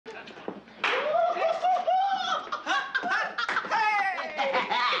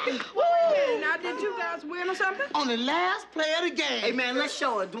in or something? On the last play of the game. Hey, man, let's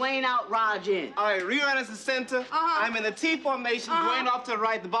show it. Dwayne out, Raj in. All right, rerun is the center. I'm in the T formation. Dwayne off to the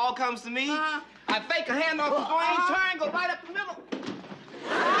right. The ball comes to me. I fake a handoff to Dwayne. Turn, go right up the middle.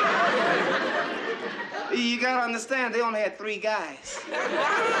 You gotta understand, they only had 3 guys.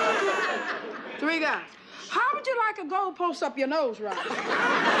 3 guys. How would you like a goalpost up your nose, Raj?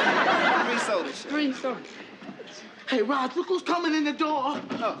 3 sodas. 3 sodas. Hey, Raj, look who's coming in the door.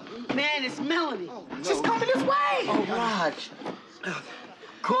 Oh, man, it's Melanie. Oh, no. She's coming this way. Oh, Raj.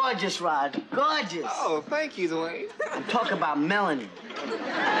 Gorgeous, Raj. Gorgeous. Oh, thank you, Dwayne. Talk about Melanie.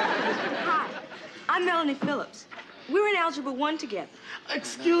 Hi, I'm Melanie Phillips. We were in Algebra 1 together.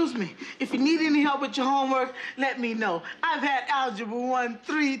 Excuse me. If you need any help with your homework, let me know. I've had Algebra 1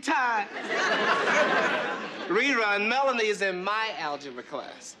 3 times. Rerun, Melanie is in my algebra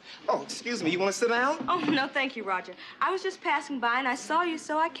class. Oh, excuse me, you want to sit down? Oh, no, thank you, Roger. I was just passing by and I saw you,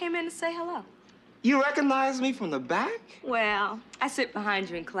 so I came in to say hello. You recognize me from the back? Well, I sit behind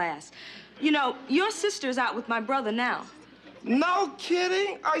you in class. You know, your sister's out with my brother now. No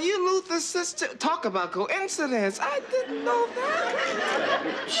kidding. Are you Luther's sister? Talk about coincidence. I didn't know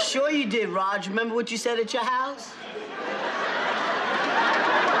that. Sure you did, Raj. Remember what you said at your house?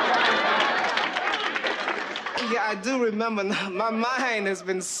 Yeah, I do remember. My mind has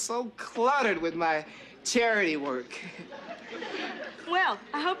been so cluttered with my charity work. Well,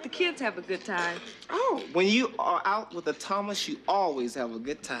 I hope the kids have a good time. Oh, when you are out with a Thomas, you always have a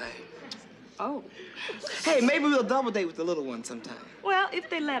good time. Oh. Hey, maybe we'll double date with the little one sometime. Well, if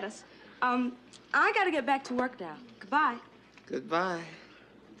they let us. I gotta get back to work now. Goodbye. Goodbye.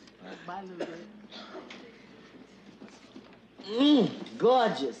 Bye, little girl.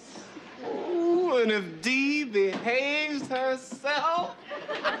 Gorgeous. Ooh, and if Dee behaves herself,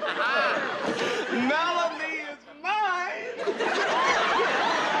 Melanie is mine.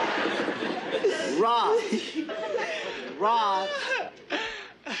 Raj. Raj.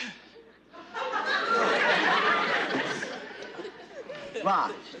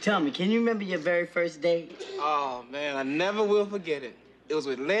 Raj, tell me, can you remember your very first date? Oh, man, I never will forget it. It was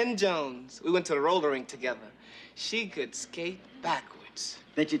with Lynn Jones. We went to the roller rink together. She could skate backwards.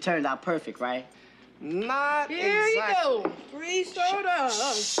 Bet you turned out perfect, right? Not Here exactly. you go. 3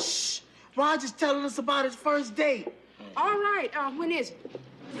 sodas. Shh. Raj is telling us about his first date. All right. When is it?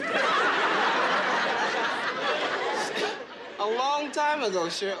 A long time ago,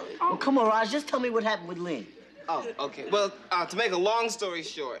 Shirley. Oh, come on, Raj, just tell me what happened with Lynn. Oh, okay. Well, to make a long story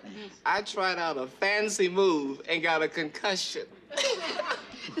short, I tried out a fancy move and got a concussion.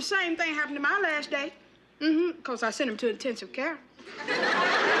 The same thing happened to my last date. Because I sent him to intensive care.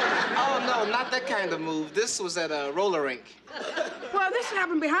 Oh, no, not that kind of move. This was at a roller rink. Well, this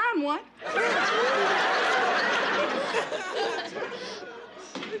happened behind one.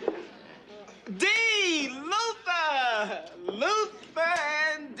 D! Luther! Luther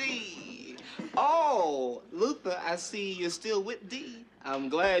and D. Oh, Luther, I see you're still with D. I'm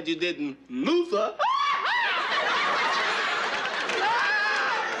glad you didn't Luther.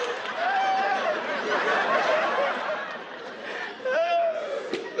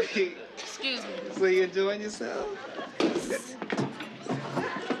 Excuse me. So you enjoying yourself?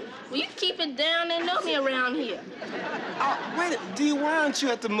 Will you keep it down? They know me around here. Oh, wait, D, why aren't you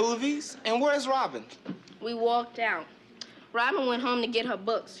at the movies? And where's Robin? We walked out. Robin went home to get her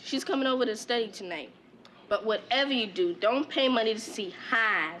books. She's coming over to study tonight. But whatever you do, don't pay money to see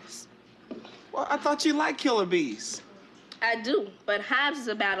hives. Well, I thought you liked killer bees. I do, but hives is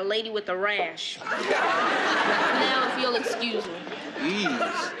about a lady with a rash. Now, if you'll excuse me. Jeez.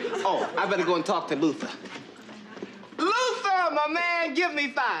 Oh, I better go and talk to Luther. Luther, my man, give me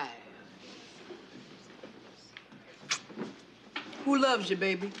 5. Who loves you,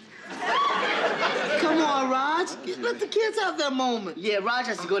 baby? Come on, Raj. Let the kids have their moment. Yeah, Raj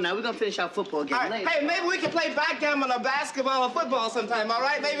has to go now. We're gonna finish our football game All right. later. Hey, maybe we can play backgammon or basketball or football sometime, all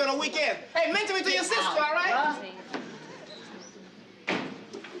right? Maybe on a weekend. Hey, mention me to your sister, all right?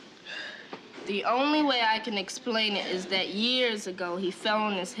 The only way I can explain it is that years ago, he fell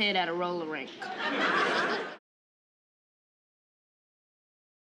on his head at a roller rink.